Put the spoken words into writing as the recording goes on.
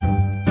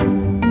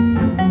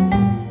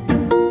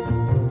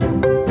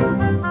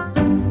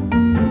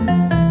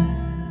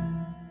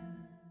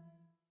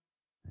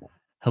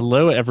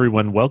Hello,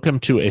 everyone. Welcome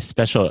to a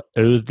special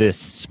Oh This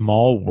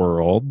Small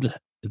World.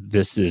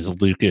 This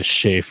is Lucas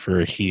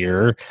Schaefer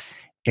here,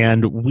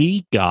 and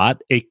we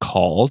got a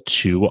call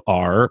to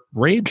our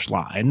Rage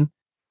line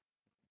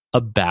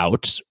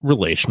about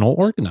relational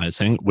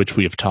organizing, which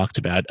we have talked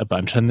about a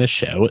bunch on this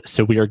show.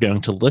 So we are going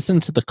to listen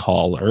to the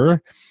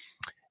caller,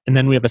 and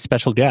then we have a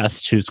special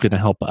guest who's going to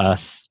help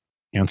us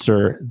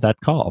answer that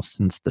call,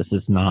 since this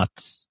is not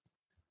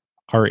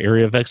our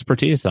area of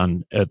expertise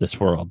on Oh This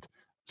World.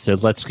 So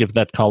let's give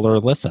that caller a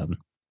listen.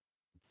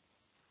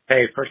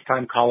 Hey,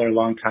 first-time caller,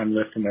 long-time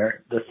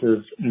listener. This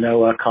is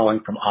Noah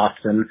calling from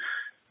Austin.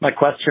 My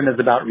question is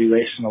about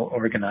relational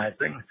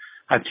organizing.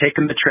 I've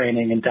taken the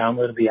training and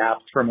downloaded the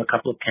apps from a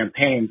couple of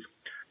campaigns,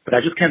 but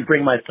I just can't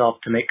bring myself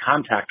to make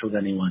contact with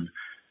anyone.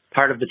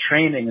 Part of the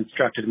training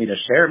instructed me to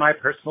share my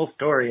personal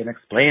story and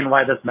explain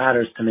why this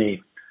matters to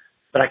me,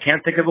 but I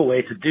can't think of a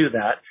way to do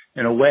that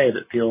in a way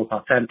that feels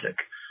authentic.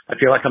 I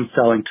feel like I'm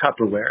selling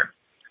Tupperware.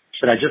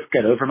 Should I just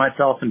get over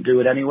myself and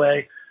do it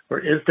anyway? Or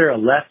is there a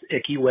less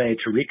icky way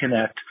to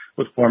reconnect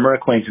with former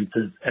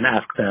acquaintances and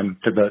ask them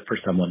to vote for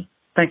someone?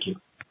 Thank you.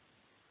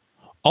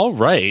 All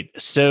right.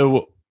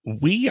 So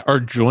we are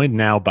joined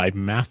now by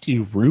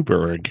Matthew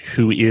Ruberg,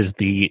 who is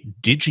the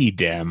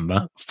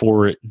DigiDem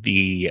for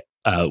the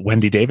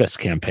Wendy Davis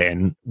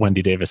campaign,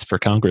 Wendy Davis for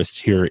Congress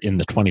here in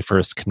the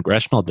 21st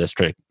Congressional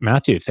District.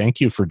 Matthew,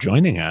 thank you for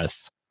joining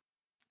us.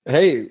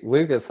 Hey,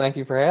 Lucas, thank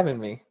you for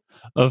having me.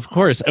 Of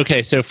course.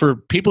 Okay, so for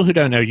people who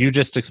don't know, you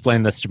just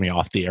explained this to me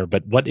off the air,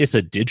 but what is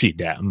a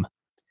DigiDem?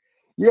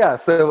 Yeah,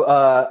 so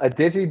a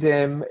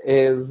DigiDem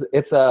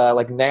it's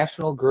a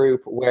national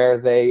group where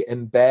they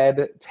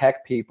embed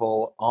tech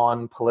people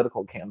on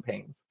political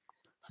campaigns.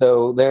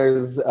 So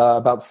there's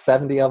about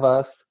 70 of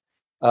us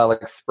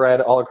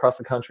spread all across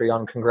the country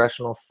on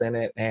congressional,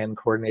 Senate, and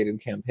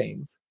coordinated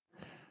campaigns.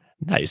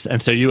 Nice.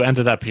 And so you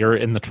ended up here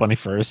in the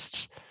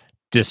 21st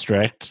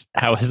District.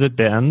 How has it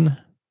been?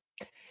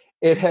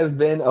 It has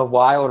been a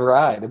wild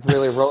ride. It's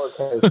really a roller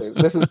coaster.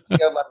 This is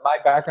my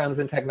background's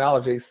in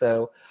technology,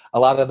 so a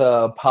lot of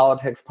the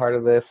politics part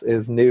of this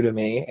is new to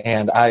me,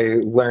 and I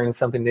learn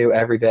something new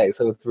every day.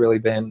 So it's really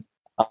been,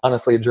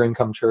 honestly, a dream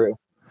come true.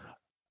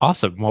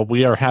 Awesome. Well,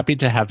 we are happy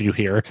to have you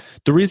here.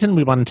 The reason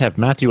we wanted to have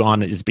Matthew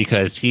on is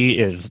because he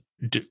is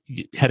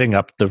heading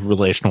up the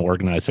relational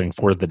organizing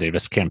for the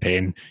Davis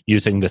campaign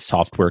using this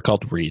software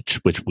called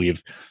Reach, which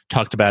we've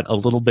talked about a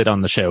little bit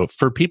on the show.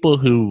 For people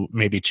who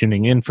may be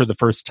tuning in for the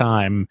first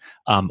time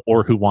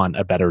or who want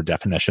a better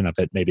definition of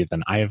it maybe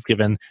than I have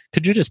given,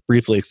 could you just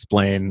briefly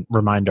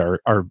remind our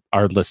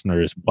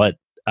listeners what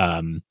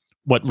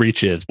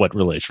Reach is, what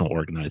relational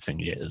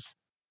organizing is?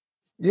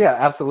 Yeah,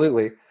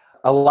 absolutely.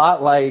 A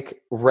lot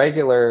like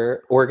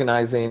regular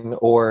organizing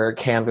or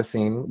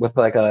canvassing with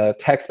a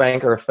text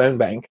bank or a phone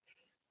bank,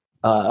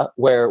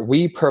 where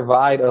we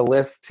provide a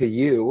list to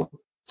you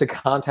to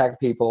contact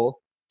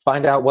people,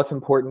 find out what's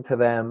important to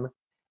them,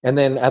 and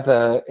then at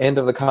the end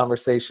of the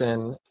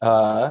conversation,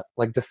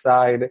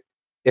 decide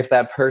if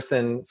that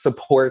person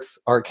supports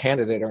our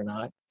candidate or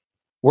not.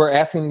 We're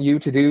asking you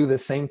to do the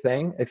same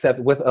thing, except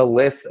with a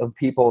list of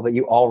people that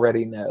you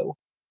already know.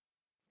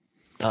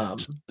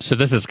 So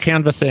this is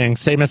canvassing,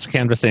 same as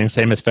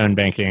phone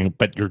banking,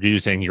 but you're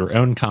using your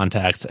own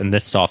contacts, and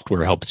this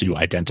software helps you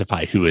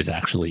identify who is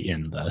actually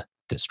in the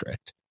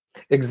district.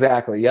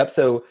 Exactly. Yep.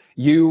 So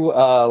you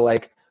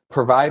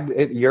provide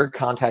your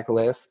contact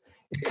list.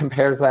 It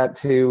compares that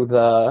to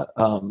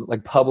the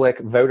public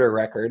voter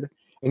record,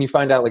 and you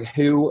find out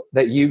who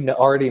that you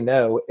already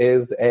know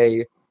is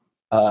a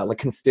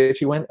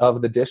constituent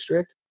of the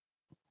district,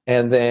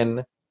 and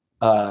then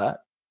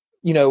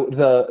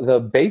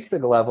the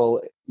basic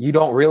level, you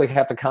don't really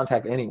have to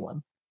contact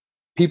anyone.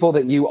 People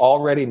that you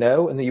already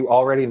know and that you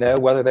already know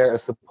whether they're a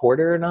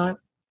supporter or not,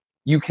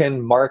 you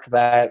can mark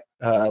that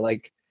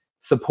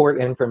support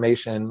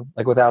information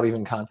without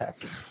even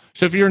contacting.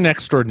 So if your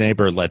next door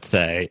neighbor, let's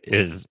say,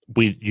 is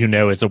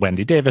a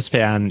Wendy Davis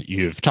fan,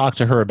 you've talked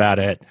to her about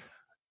it,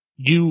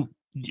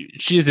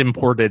 she is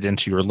imported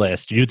into your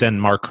list, you then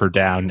mark her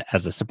down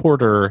as a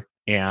supporter,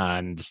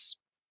 and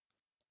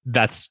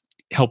that's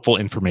helpful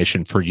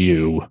information for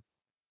you,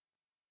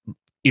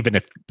 even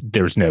if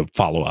there's no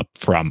follow-up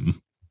from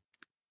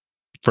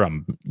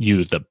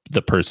you,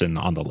 the person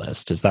on the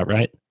list. Is that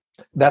right?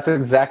 That's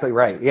exactly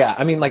right. Yeah.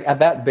 I mean, at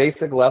that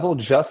basic level,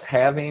 just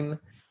having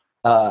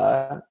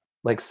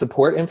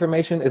support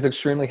information is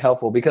extremely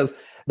helpful, because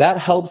that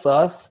helps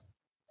us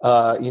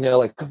out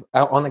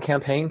on the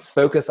campaign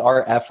focus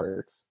our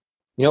efforts.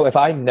 If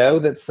I know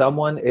that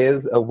someone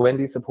is a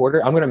Wendy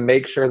supporter, I'm going to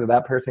make sure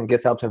that person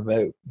gets out to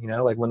vote,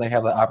 when they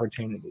have the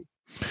opportunity.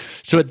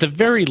 So at the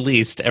very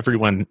least,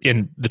 everyone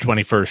in the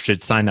 21st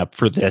should sign up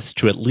for this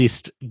to at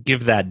least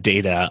give that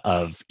data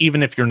of,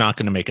 even if you're not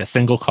going to make a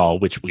single call,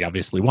 which we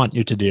obviously want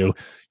you to do,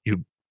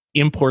 you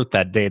import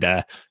that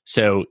data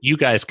so you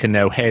guys can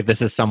know, hey,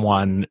 this is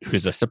someone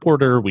who's a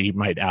supporter. We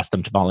might ask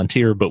them to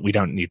volunteer, but we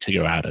don't need to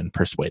go out and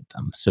persuade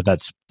them. So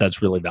that's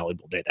really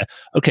valuable data.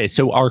 Okay,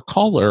 so our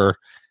caller,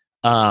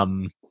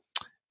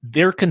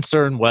 their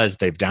concern was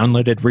they've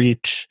downloaded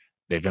Reach.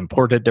 They've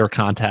imported their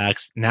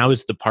contacts. Now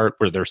is the part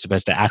where they're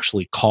supposed to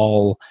actually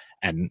call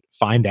and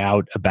find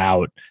out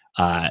about,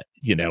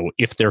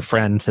 if their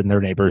friends and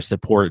their neighbors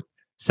support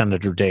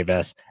Senator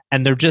Davis.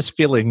 And they're just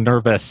feeling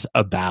nervous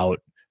about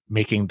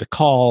making the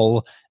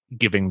call,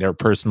 giving their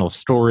personal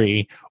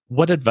story.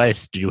 What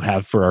advice do you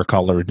have for our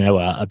caller,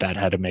 Noah, about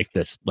how to make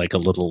this like a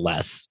little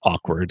less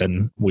awkward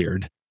and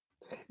weird?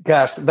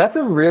 Gosh, that's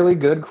a really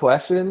good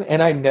question.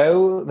 And I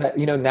know that,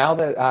 now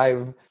that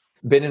I've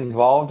been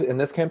involved in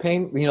this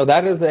campaign,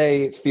 that is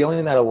a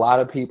feeling that a lot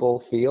of people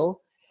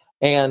feel.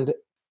 And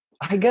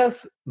I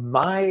guess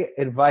my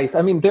advice,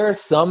 there are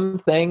some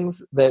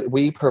things that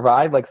we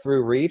provide like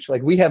through Reach,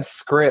 like we have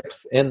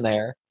scripts in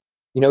there,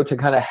 to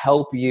kind of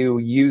help you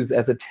use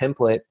as a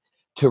template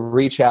to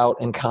reach out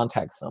and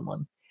contact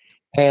someone.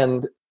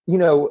 And,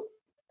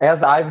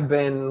 as I've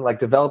been like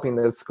developing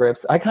those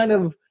scripts, I kind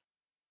of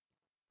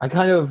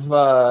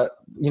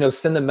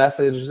send the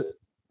message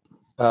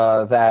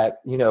that,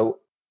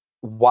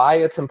 why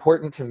it's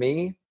important to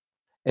me,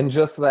 and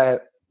just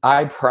that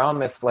I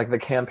promised like the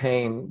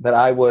campaign that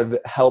I would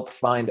help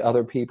find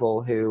other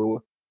people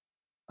who,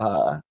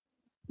 are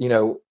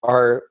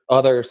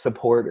other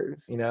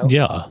supporters,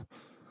 Yeah.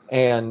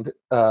 And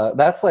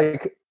that's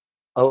like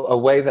a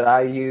way that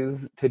I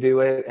use to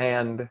do it.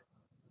 And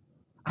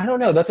I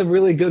don't know, that's a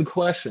really good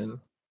question.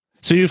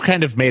 So you've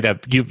kind of made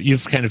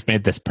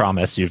this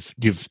promise.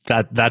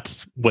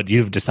 That's what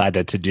you've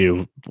decided to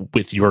do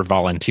with your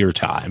volunteer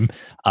time.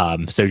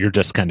 So you're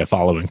just kind of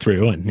following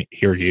through, and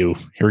here you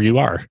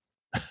are.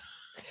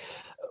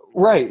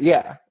 Right.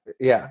 Yeah.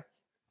 Yeah.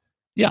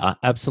 Yeah,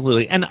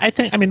 absolutely. And I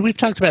think, we've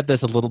talked about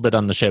this a little bit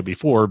on the show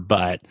before,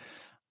 but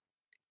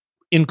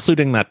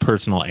including that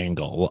personal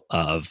angle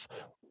of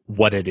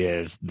what it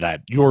is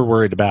that you're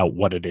worried about,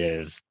 what it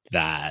is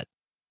that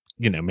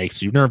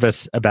makes you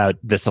nervous about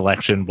this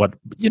election, what,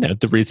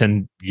 the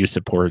reason you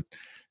support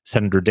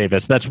Senator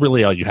Davis, that's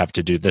really all you have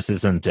to do. This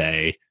isn't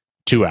a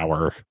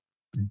 2-hour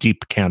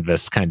deep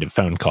canvas kind of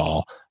phone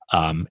call.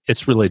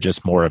 It's really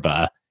just more of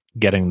a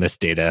getting this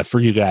data for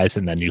you guys,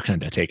 and then you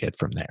kind of take it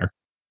from there.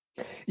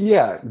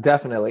 Yeah,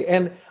 definitely.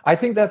 And I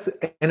think that's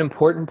an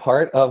important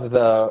part of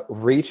the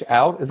reach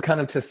out, is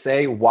kind of to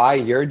say why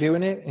you're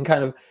doing it, and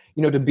kind of,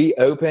 to be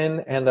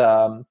open and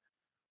a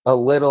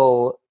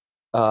little,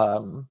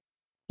 to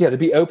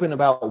be open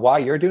about why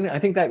you're doing it. I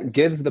think that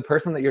gives the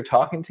person that you're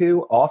talking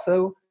to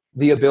also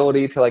the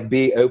ability to like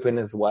be open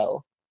as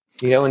well,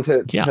 and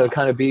to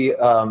kind of be,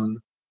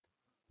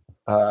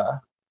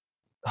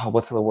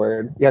 what's the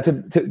word? Yeah.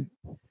 To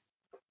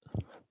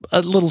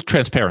a little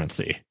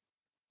transparency.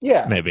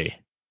 Yeah. Maybe.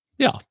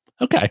 Yeah.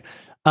 Okay.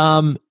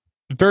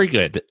 Very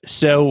good.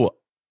 So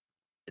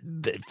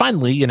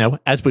finally,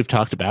 as we've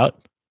talked about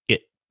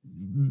it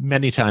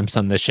many times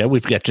on this show,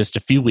 we've got just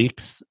a few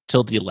weeks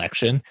till the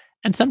election.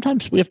 And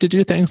sometimes we have to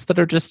do things that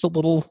are just a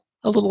little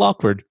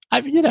awkward.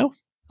 I've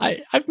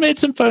made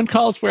some phone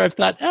calls where I've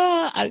thought,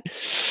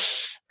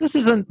 this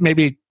isn't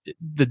maybe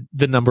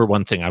the number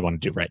one thing I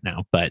want to do right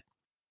now, but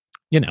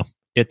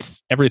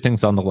it's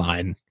everything's on the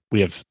line.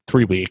 We have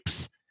 3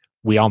 weeks.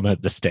 We all know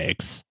the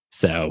stakes.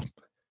 So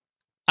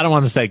I don't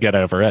want to say get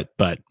over it,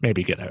 but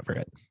maybe get over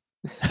it.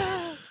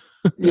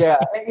 Yeah.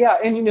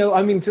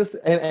 And, just,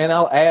 and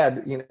I'll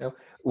add,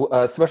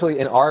 especially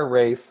in our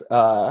race,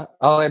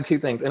 I'll add 2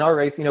 things. In our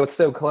race, it's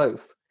so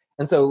close.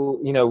 And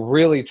so,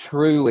 really,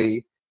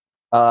 truly,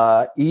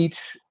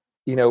 each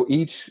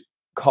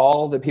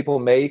call that people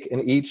make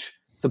and each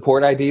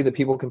support ID that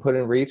people can put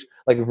in Reach,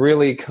 like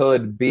really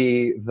could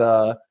be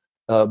the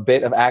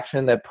bit of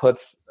action that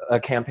puts a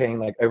campaign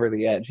like over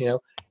the edge. You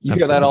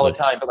hear that all the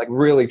time, but like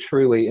really,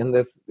 truly in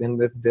this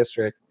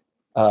district,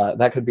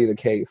 that could be the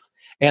case.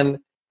 And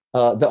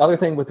the other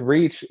thing with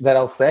Reach that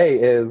I'll say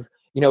is,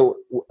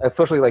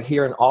 especially like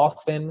here in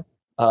Austin,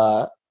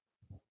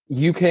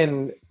 you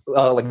can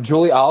like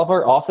Julie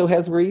Oliver also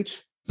has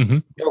Reach,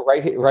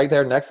 right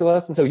there next to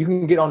us, and so you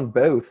can get on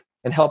both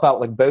and help out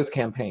like both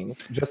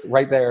campaigns just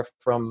right there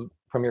from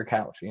your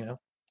couch.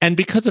 And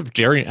because of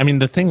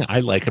the thing I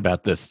like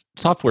about this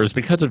software is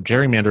because of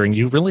gerrymandering,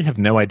 you really have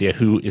no idea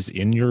who is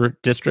in your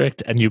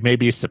district, and you may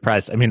be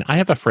surprised. I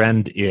have a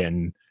friend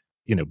in,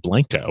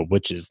 Blanco,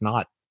 which is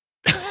not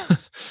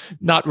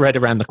not right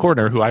around the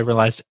corner, who I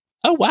realized,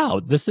 oh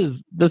wow, this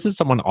is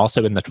someone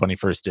also in the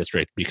 21st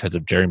district because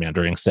of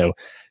gerrymandering. So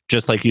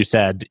just like you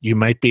said, you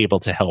might be able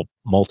to help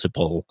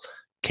multiple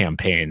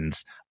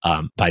campaigns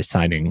by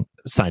signing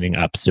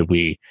up. So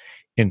we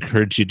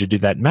encourage you to do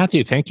that.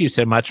 Matthew, thank you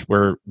so much.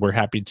 We're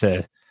happy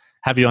to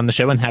have you on the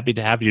show and happy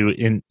to have you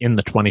in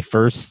the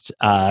 21st.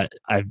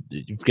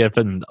 You've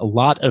given a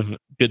lot of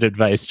good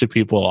advice to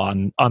people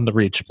on the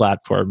Reach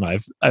platform,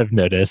 I've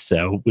noticed.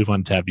 So we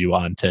wanted to have you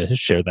on to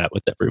share that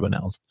with everyone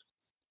else.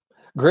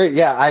 Great.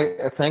 Yeah,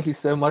 I thank you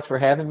so much for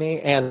having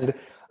me. And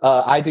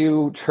I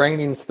do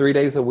trainings 3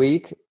 days a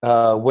week,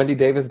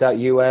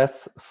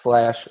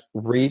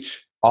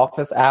 wendydavis.us/reach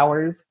office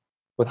hours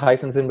with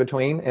hyphens in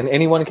between. And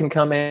anyone can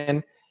come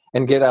in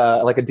and get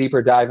a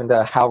deeper dive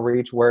into how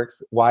Reach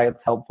works, why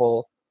it's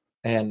helpful.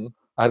 And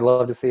I'd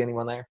love to see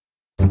anyone there.